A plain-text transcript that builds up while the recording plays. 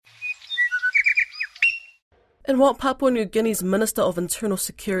In what Papua New Guinea's Minister of Internal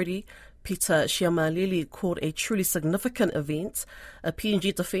Security, Peter Shiamalili, called a truly significant event, a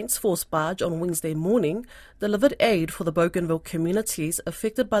PNG Defence Force barge on Wednesday morning delivered aid for the Bougainville communities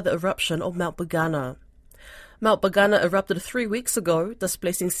affected by the eruption of Mt Bagana. Mt Bagana erupted 3 weeks ago,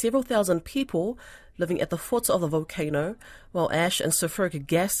 displacing several thousand people living at the foot of the volcano, while ash and sulfuric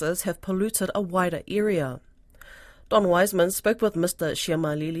gases have polluted a wider area. Don Wiseman spoke with Mr.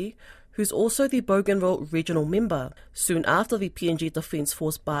 Shiamalili, who's also the Bougainville regional member, soon after the PNG Defence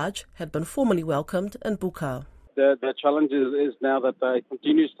Force barge had been formally welcomed in Buka. The challenge is now that they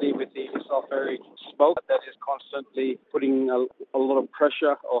continuously with the sulfuric smoke that is constantly putting a lot of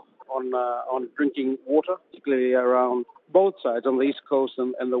pressure on drinking water, particularly around both sides, on the east coast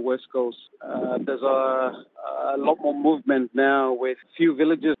and the west coast. There's a lot more movement now with few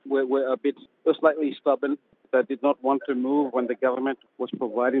villages were a bit slightly stubborn that did not want to move when the government was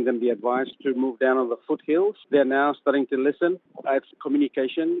providing them the advice to move down on the foothills. They're now starting to listen. It's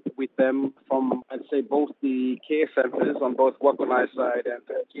communication with them from, I'd say, both the care centres on both Wakunai side and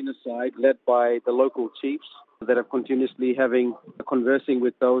Kina side, led by the local chiefs that are continuously conversing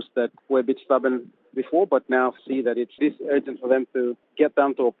with those that were a bit stubborn before, but now see that it's this urgent for them to get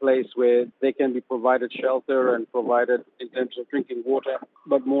down to a place where they can be provided shelter and provided in terms of drinking water,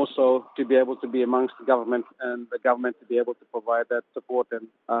 but more so to be able to be amongst the government and the government to be able to provide that support and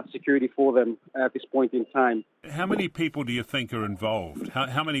security for them at this point in time. How many people do you think are involved?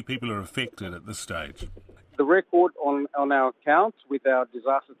 How many people are affected at this stage? The record on our count with our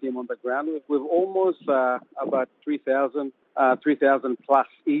disaster team on the ground, we've almost about 3,000 plus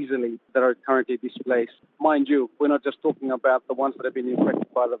easily that are currently displaced. Mind you, we're not just talking about the ones that have been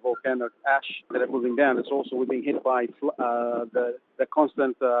infected by the volcanic ash that are moving down. It's also we're being hit by the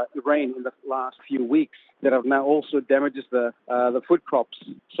constant rain in the last few weeks that have now also damages the food crops.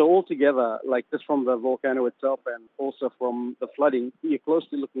 So altogether, like just from the volcano itself and also from the flooding, you're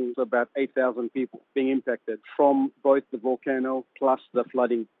closely looking at about 8,000 people being impacted from both the volcano plus the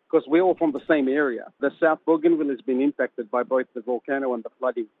flooding. Because we're all from the same area. The South Bougainville has been impacted by both the volcano and the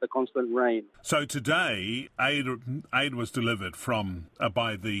flooding, the constant rain. So today, aid was delivered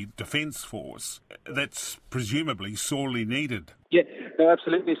by the Defence Force. That's presumably sorely needed. Yeah, no,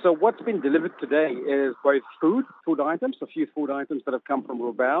 absolutely. So what's been delivered today is both food items, a few food items that have come from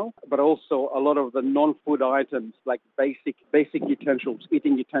Rabaul, but also a lot of the non-food items like basic utensils,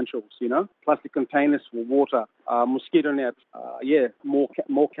 eating utensils, plastic containers for water, mosquito nets,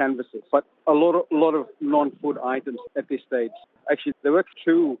 more canvases, but a lot of non-food items at this stage. Actually, there were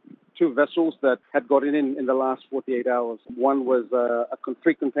two vessels that had gotten in the last 48 hours. One was a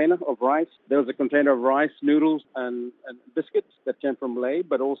 3 container of rice. There was a container of rice, noodles, and biscuits that came from Leh,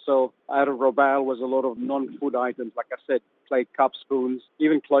 but also out of Rabaul was a lot of non-food items, like I said, plate, cups, spoons,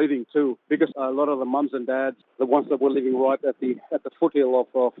 even clothing too, because a lot of the mums and dads, the ones that were living right at the foothill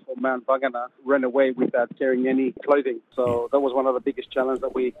of Mt Bagana, ran away without carrying any clothing. So that was one of the biggest challenges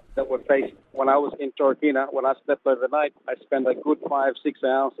that we faced. When I was in Torquay, when I slept overnight, I spent a good 5-6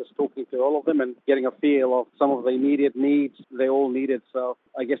 hours just talking to all of them and getting a feel of some of the immediate needs they all needed. So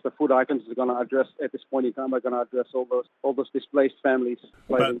I guess the food items are going to address at this point in time are going to address all those displaced families.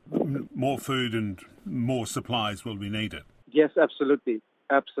 But more food and more supplies will be needed. Yes, absolutely.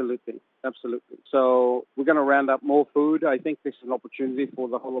 So we're going to round up more food. I think this is an opportunity for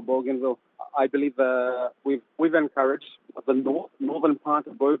the whole of Bougainville. I believe we've encouraged the northern part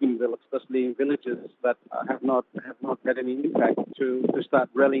of Bougainville, especially in villages that have not had any impact, to start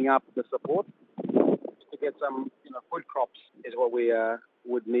rallying up the support to get some food crops is what we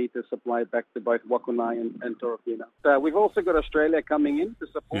would need to supply back to both Wakunai and Torokina. We've also got Australia coming in to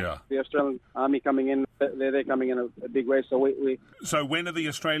support. Yeah. The Australian Army coming in. They're coming in a big way. So when are the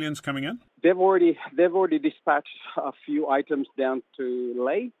Australians coming in? They've already dispatched a few items down to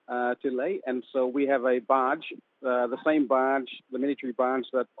Leh, and so we have a barge, the same barge, the military barge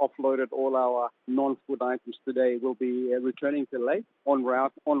that offloaded all our non-food items today will be returning to Leh en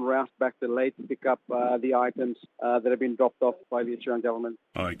route back to Leh to pick up the items that have been dropped off by the Australian government.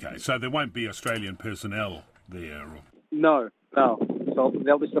 Okay, so there won't be Australian personnel there? No. So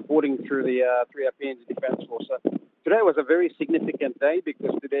they'll be supporting through our PNG Defence Force. So today was a very significant day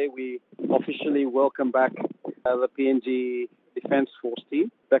because today we officially welcome back the PNG Defence Force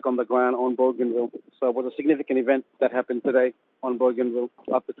team back on the ground on Bougainville. So it was a significant event that happened today on Bougainville.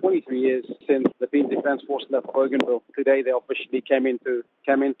 After 23 years since the PNG Defence Force left Bougainville, today they officially came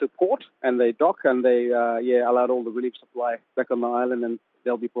into port and they dock and they allowed all the relief supply back on the island, and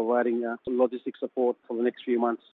they'll be providing some logistic support for the next few months.